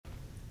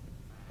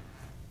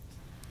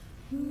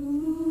Got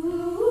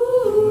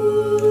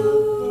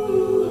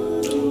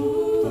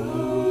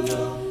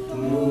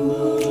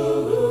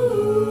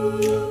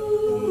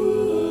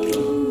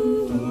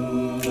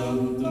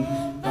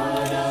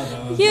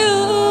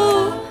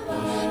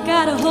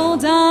a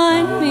hold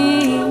on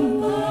me,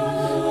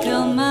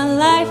 build my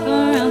life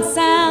around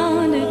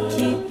sound to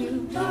keep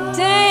you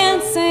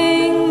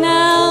dancing.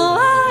 Now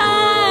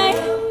I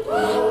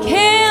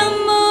can't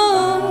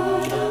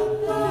move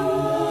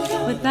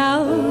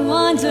without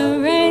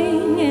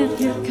wondering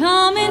if you're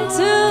coming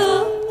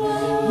too.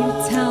 You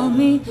tell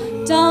me,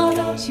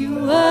 don't you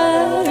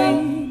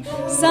worry,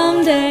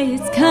 someday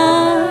it's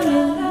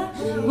coming.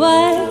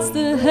 What's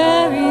the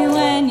hurry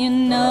when you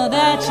know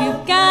that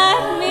you've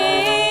got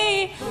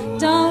me?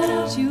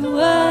 Don't you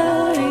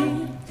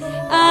worry,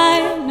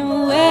 I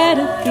know where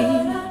to be,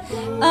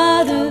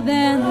 other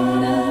than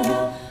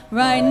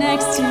right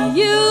next to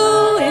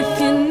you. If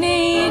you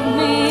need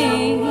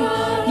me,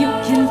 you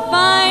can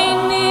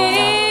find me,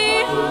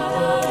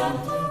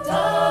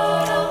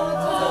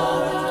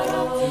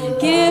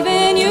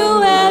 giving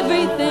you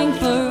everything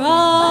for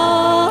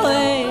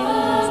always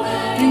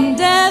and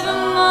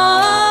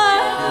evermore.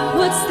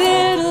 What's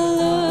there to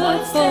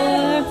look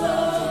for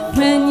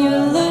when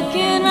you're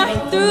looking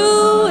right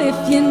through? If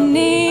you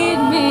need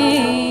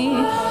me,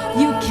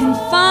 you can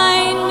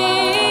find me,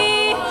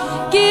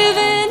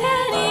 giving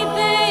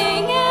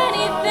anything,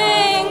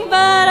 anything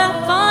but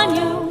up on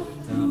you.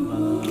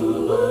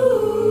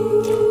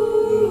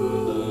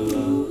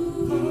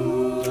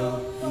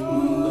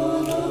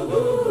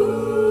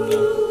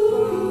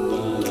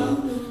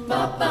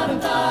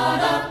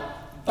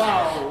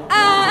 I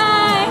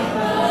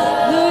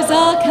lose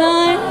all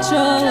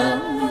control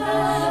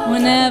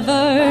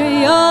whenever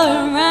you're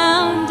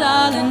around,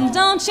 darling,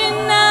 don't you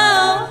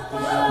know?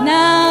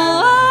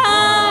 Now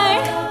I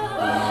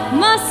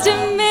must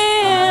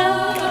admit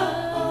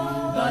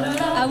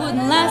I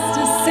wouldn't last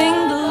a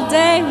single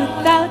day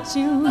without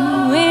you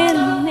in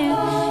it.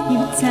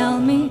 You tell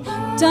me,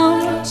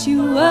 don't you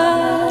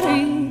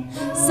worry,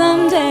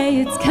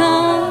 someday it's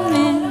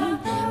coming.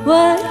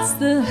 What's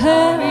the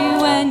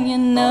hurry when you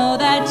know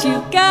that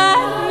you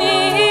got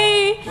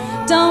me?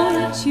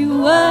 Don't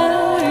you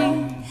worry,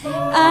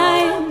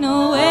 I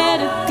know where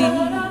to be,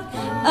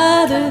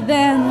 other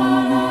than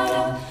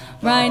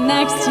right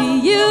next to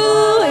you.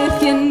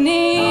 If you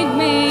need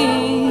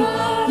me,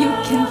 you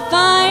can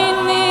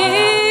find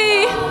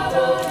me,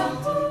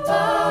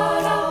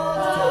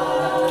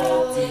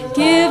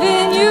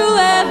 giving you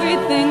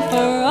everything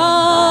for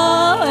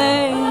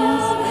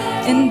always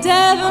and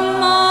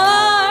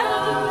evermore.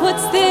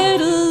 What's there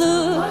to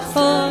look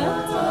for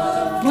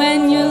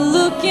when you're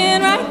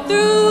looking right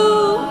through?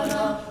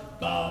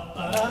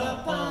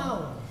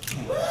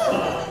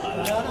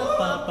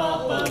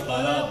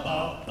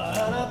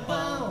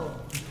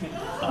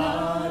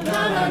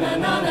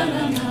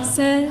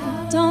 Said,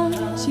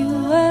 don't you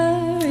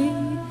worry,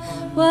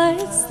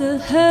 what's the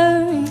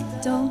hurry?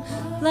 Don't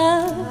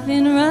love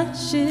in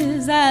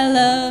rushes. I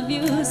love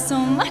you so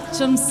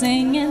much, I'm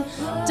singing.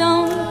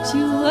 Don't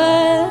you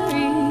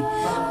worry,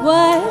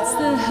 what's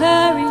the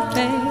hurry,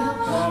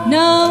 babe?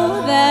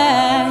 Know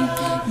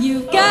that you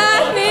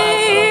got me.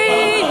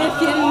 If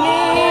you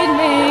need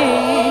me,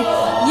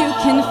 you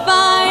can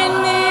find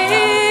me,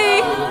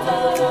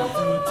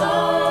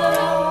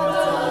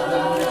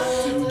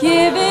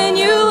 giving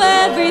you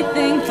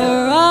everything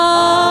for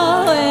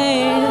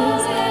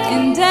always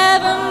and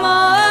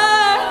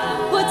evermore.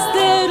 What's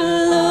there to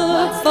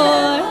look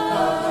for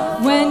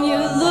when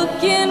you're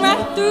looking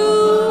right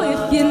through?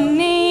 If you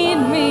need